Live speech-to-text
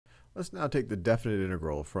Let's now take the definite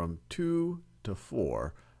integral from 2 to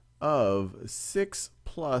 4 of 6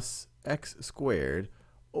 plus x squared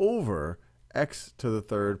over x to the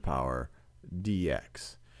third power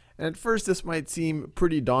dx. And at first this might seem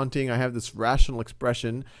pretty daunting. I have this rational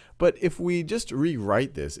expression, but if we just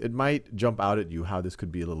rewrite this, it might jump out at you how this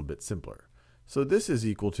could be a little bit simpler. So this is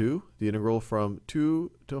equal to the integral from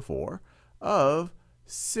 2 to 4 of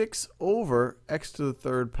 6 over x to the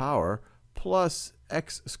third power plus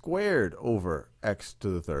x squared over x to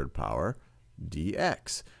the third power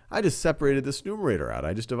dx. I just separated this numerator out.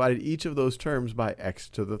 I just divided each of those terms by x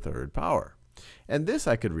to the third power. And this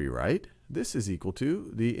I could rewrite. This is equal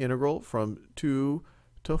to the integral from 2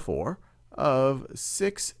 to 4 of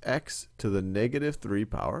 6x to the negative 3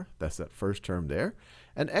 power. That's that first term there.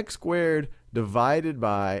 And x squared divided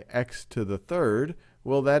by x to the third,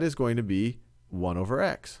 well, that is going to be 1 over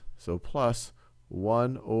x. So plus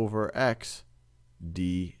 1 over x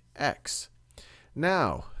dx.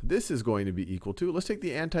 Now, this is going to be equal to, let's take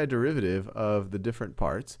the antiderivative of the different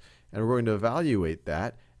parts, and we're going to evaluate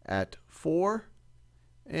that at 4,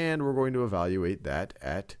 and we're going to evaluate that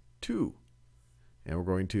at 2. And we're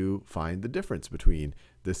going to find the difference between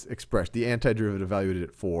this expression, the antiderivative evaluated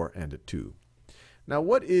at 4 and at 2. Now,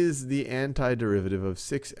 what is the antiderivative of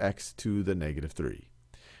 6x to the negative 3?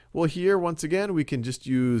 Well, here, once again, we could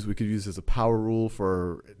use this as a power rule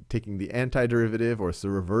for taking the antiderivative, or it's the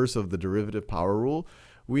reverse of the derivative power rule.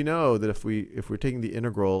 We know that if we're taking the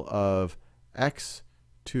integral of x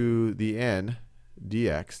to the n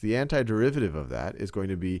dx, the antiderivative of that is going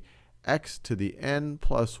to be x to the n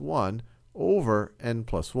plus 1 over n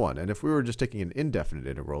plus 1. And if we were just taking an indefinite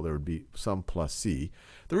integral, there would be some plus c.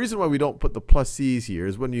 The reason why we don't put the plus c's here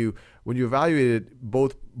is when you evaluated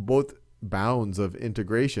both bounds of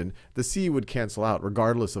integration, the c would cancel out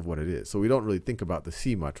regardless of what it is. So we don't really think about the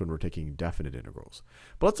c much when we're taking definite integrals.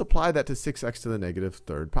 But let's apply that to 6x to the negative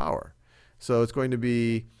third power. So it's going to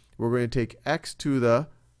be, we're going to take x to the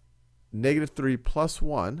negative 3 plus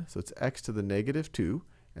 1, so it's x to the negative 2.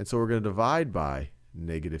 And so we're going to divide by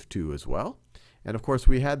negative 2 as well. And of course,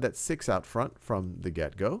 we had that 6 out front from the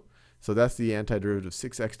get-go. So that's the antiderivative of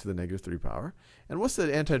 6x to the negative 3 power. And what's the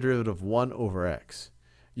antiderivative of 1 over x?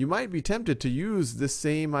 You might be tempted to use this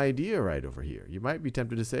same idea right over here. You might be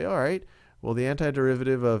tempted to say, all right, well, the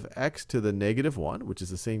antiderivative of x to the negative 1, which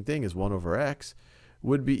is the same thing as 1 over x,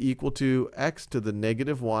 would be equal to x to the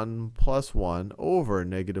negative 1 plus 1 over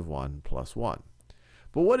negative 1 plus 1.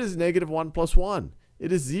 But what is negative 1 plus 1?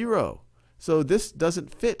 It is 0. So this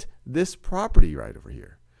doesn't fit this property right over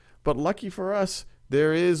here. But lucky for us,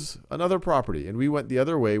 there is another property. And we went the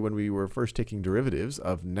other way when we were first taking derivatives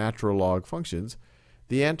of natural log functions.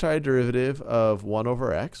 The antiderivative of 1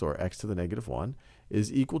 over x, or x to the negative 1,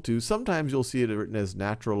 is equal to, sometimes you'll see it written as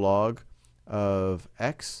natural log of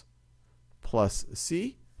x plus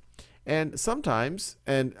c. And sometimes,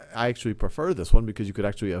 and I actually prefer this one because you could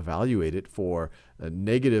actually evaluate it for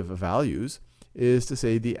negative values, is to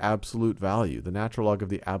say the absolute value, the natural log of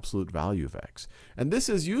the absolute value of x. And this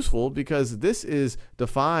is useful because this is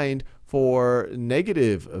defined for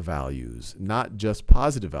negative values, not just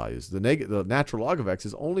positive values. The natural log of x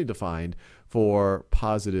is only defined for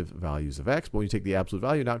positive values of x. But when you take the absolute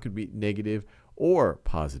value, now it could be negative or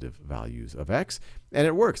positive values of x. And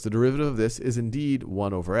it works. The derivative of this is indeed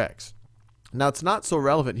 1 over x. Now, it's not so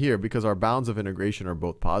relevant here because our bounds of integration are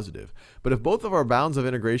both positive. But if both of our bounds of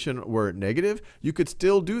integration were negative, you could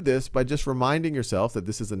still do this by just reminding yourself that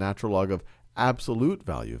this is the natural log of absolute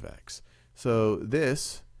value of x. So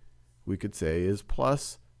this, we could say, is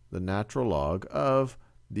plus the natural log of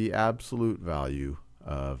the absolute value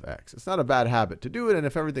of x. It's not a bad habit to do it, and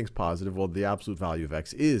if everything's positive, well, the absolute value of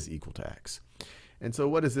x is equal to x. And so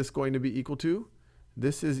what is this going to be equal to?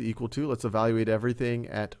 This is equal to, let's evaluate everything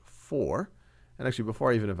at 4. And actually,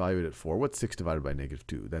 before I even evaluate at 4, what's 6 divided by negative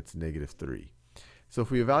 2? That's negative 3. So if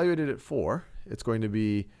we evaluate it at 4, it's going to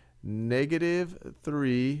be negative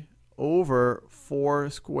 3 over 4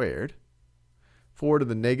 squared. 4 to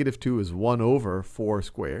the negative 2 is 1 over 4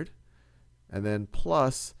 squared. And then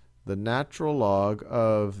plus the natural log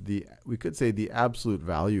of the, we could say the absolute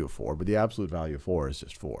value of 4, but the absolute value of 4 is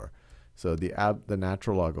just 4. So the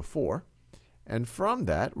natural log of 4. And from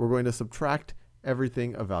that, we're going to subtract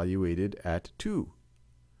everything evaluated at 2.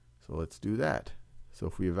 So let's do that. So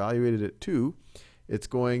if we evaluate it at 2, it's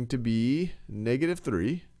going to be negative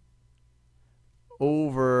 3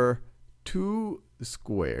 over 2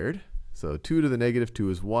 squared. So 2 to the negative 2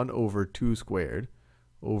 is 1 over 2 squared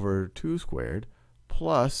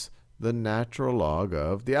plus the natural log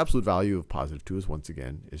of the absolute value of positive 2 is, once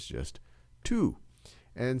again, is just 2.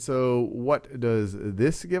 And so what does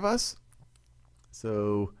this give us?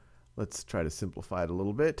 So let's try to simplify it a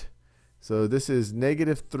little bit. So this is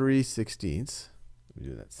negative 3/16. Let me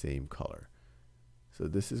do that same color. So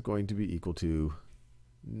this is going to be equal to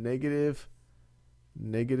negative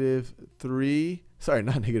 3, sorry,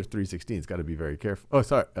 not negative 3/16. It's got to be very careful. Oh,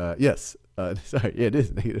 sorry. Yes. Sorry. Yeah, it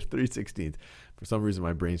is negative 3/16. For some reason,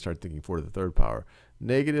 my brain started thinking 4 to the third power.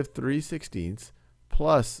 Negative 3/16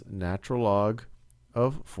 plus natural log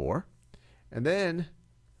of 4. And then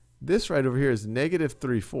this right over here is negative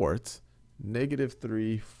 3/4. Negative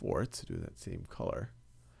 3/4. Do that same color.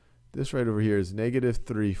 This right over here is negative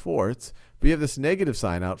 3/4. But you have this negative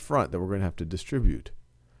sign out front that we're going to have to distribute.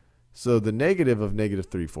 So the negative of negative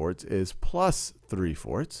 3/4 is plus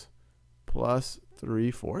 3/4. Plus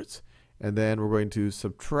 3/4. And then we're going to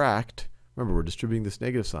subtract, remember we're distributing this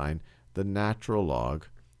negative sign, the natural log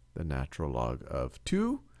of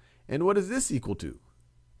 2. And what is this equal to?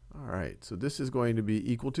 All right, so this is going to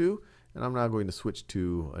be equal to, and I'm now going to switch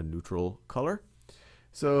to a neutral color.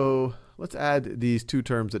 So let's add these two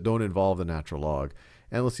terms that don't involve the natural log.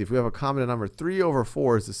 And let's see, if we have a common number, 3 over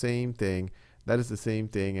 4 is the same thing. That is the same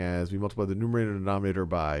thing as we multiply the numerator and denominator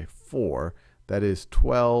by 4. That is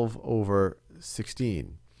 12 over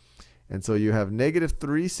 16. And so you have negative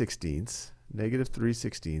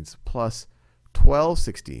 3/16 plus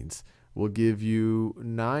 12/16 will give you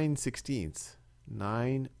 9/16.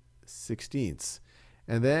 9/16.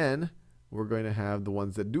 And then we're going to have the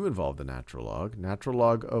ones that do involve the natural log. Natural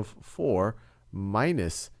log of 4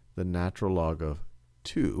 minus the natural log of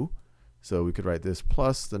 2. So we could write this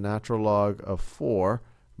plus the natural log of 4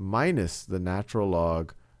 minus the natural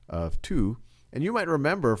log of 2. And you might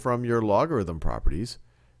remember from your logarithm properties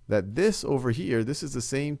that this over here, this is the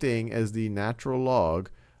same thing as the natural log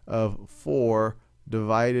of 4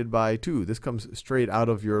 divided by 2. This comes straight out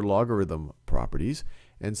of your logarithm properties.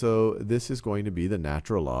 And so this is going to be the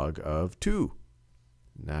natural log of 2.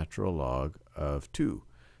 Natural log of 2.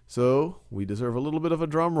 So we deserve a little bit of a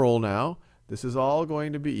drum roll now. This is all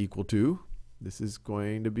going to be equal to, the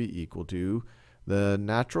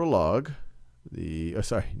natural log,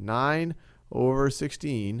 9 over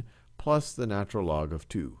 16 plus the natural log of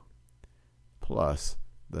 2. Plus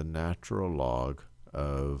the natural log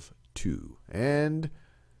of 2. And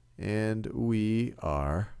we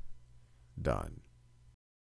are done.